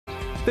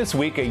This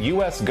week, a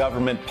U.S.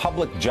 government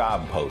public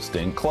job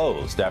posting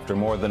closed after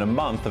more than a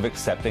month of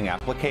accepting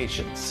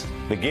applications.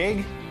 The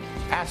gig?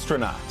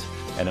 Astronaut.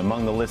 And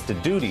among the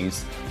listed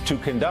duties, to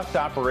conduct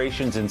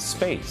operations in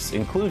space,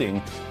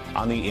 including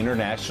on the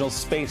International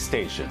Space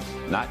Station.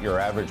 Not your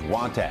average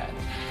want ad.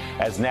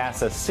 As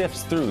NASA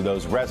sifts through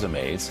those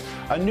resumes,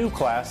 a new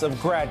class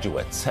of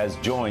graduates has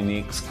joined the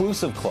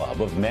exclusive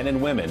club of men and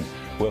women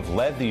who have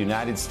led the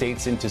United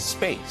States into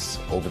space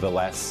over the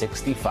last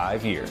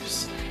 65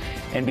 years.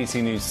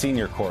 NBC News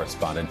senior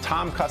correspondent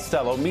Tom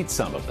Costello meets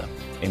some of them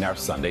in our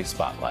Sunday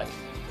Spotlight.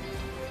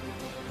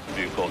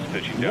 Vehicles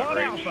pitching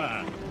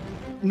downrange.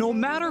 No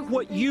matter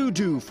what you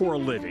do for a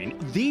living,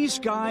 these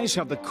guys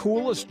have the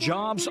coolest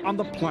jobs on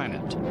the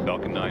planet.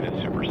 Falcon 9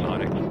 is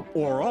supersonic.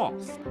 Or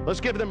off. Let's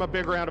give them a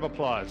big round of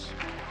applause.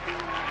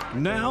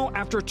 Now,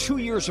 after 2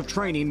 years of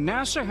training,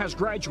 NASA has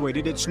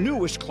graduated its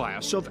newest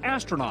class of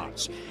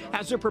astronauts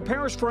as it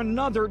prepares for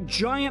another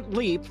giant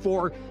leap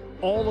for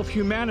all of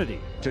humanity.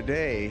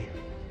 Today,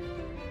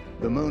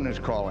 the moon is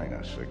calling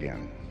us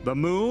again. The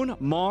moon,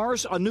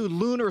 Mars, a new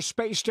lunar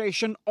space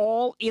station,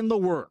 all in the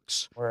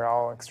works. We're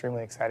all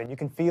extremely excited. You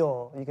can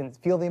feel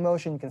the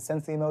emotion, you can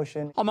sense the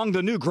emotion. Among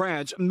the new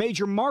grads,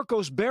 Major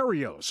Marcos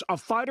Barrios, a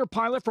fighter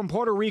pilot from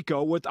Puerto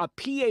Rico with a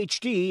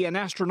PhD in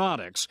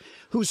astronautics,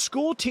 whose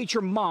school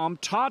teacher mom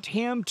taught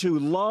him to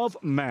love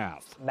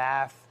math.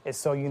 Math is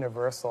so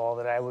universal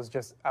that I was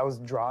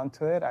drawn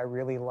to it. I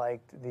really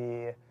liked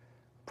the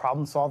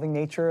problem-solving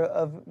nature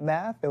of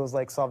math. It was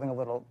like solving a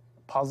little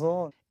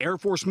puzzle. Air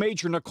Force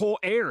Major Nicole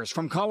Ayers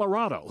from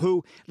Colorado,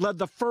 who led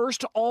the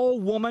first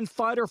all-woman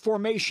fighter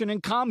formation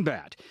in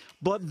combat.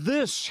 But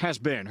this has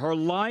been her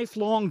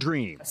lifelong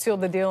dream. I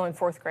sealed the deal in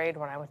 4th grade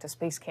when I went to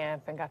space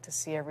camp and got to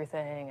see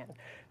everything. And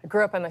I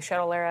grew up in the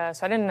shuttle era,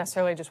 so I didn't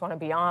necessarily just want to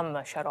be on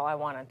the shuttle. I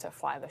wanted to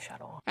fly the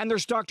shuttle. And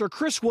there's Dr.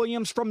 Chris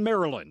Williams from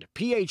Maryland,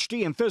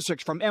 PhD in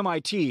physics from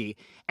MIT,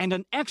 and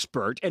an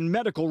expert in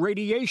medical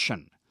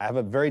radiation. I have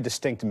a very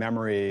distinct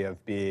memory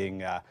of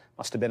being,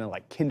 must have been in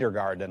like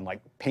kindergarten, like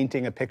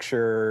painting a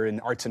picture in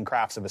arts and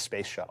crafts of a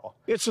space shuttle.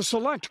 It's a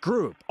select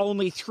group,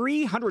 only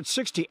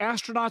 360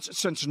 astronauts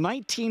since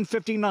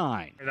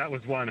 1959. That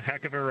was one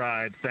heck of a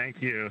ride,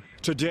 thank you.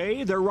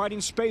 Today, they're riding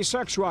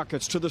SpaceX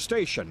rockets to the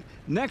station.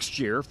 Next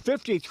year,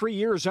 53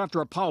 years after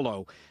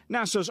Apollo,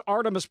 NASA's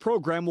Artemis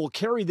program will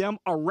carry them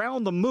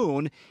around the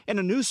moon in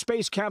a new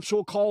space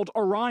capsule called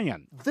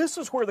Orion. This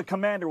is where the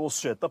commander will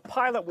sit. The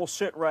pilot will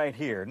sit right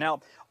here.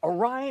 Now,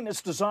 Orion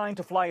is designed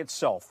to fly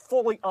itself,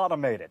 fully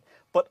automated.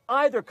 But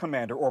either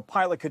commander or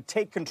pilot could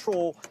take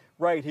control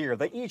right here.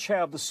 They each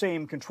have the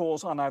same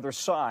controls on either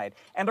side.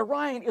 And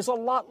Orion is a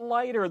lot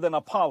lighter than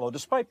Apollo,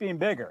 despite being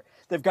bigger.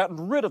 They've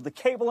gotten rid of the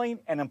cabling,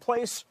 and in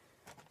place,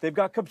 they've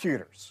got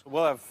computers.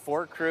 We'll have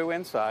 4 crew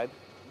inside.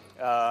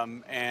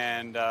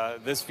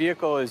 This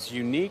vehicle is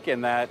unique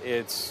in that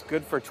it's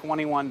good for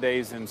 21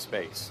 days in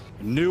space.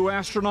 New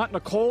astronaut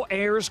Nicole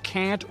Ayers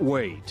can't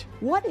wait.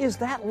 What is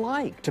that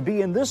like to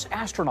be in this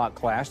astronaut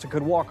class that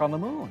could walk on the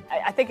moon?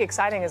 I think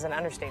exciting is an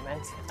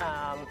understatement.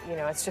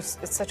 It's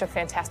such a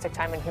fantastic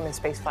time in human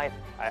spaceflight.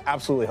 I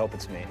absolutely hope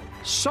it's me.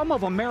 Some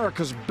of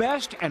America's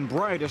best and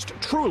brightest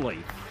truly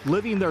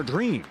living their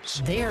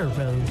dreams. Their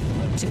road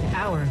to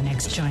our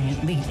next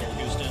giant leap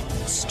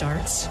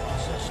starts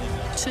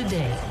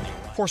today.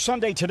 For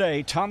Sunday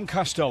Today, Tom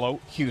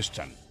Costello,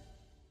 Houston.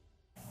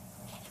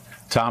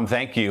 Tom,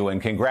 thank you, and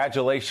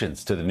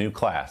congratulations to the new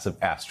class of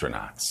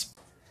astronauts.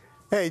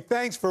 Hey,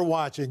 thanks for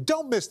watching.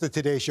 Don't miss the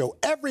Today Show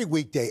every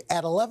weekday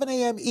at 11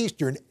 a.m.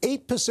 Eastern,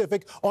 8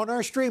 Pacific on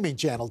our streaming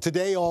channel,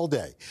 Today All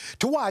Day.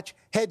 To watch,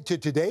 head to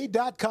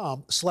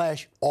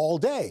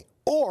today.com/allday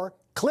or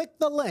click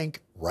the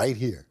link right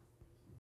here.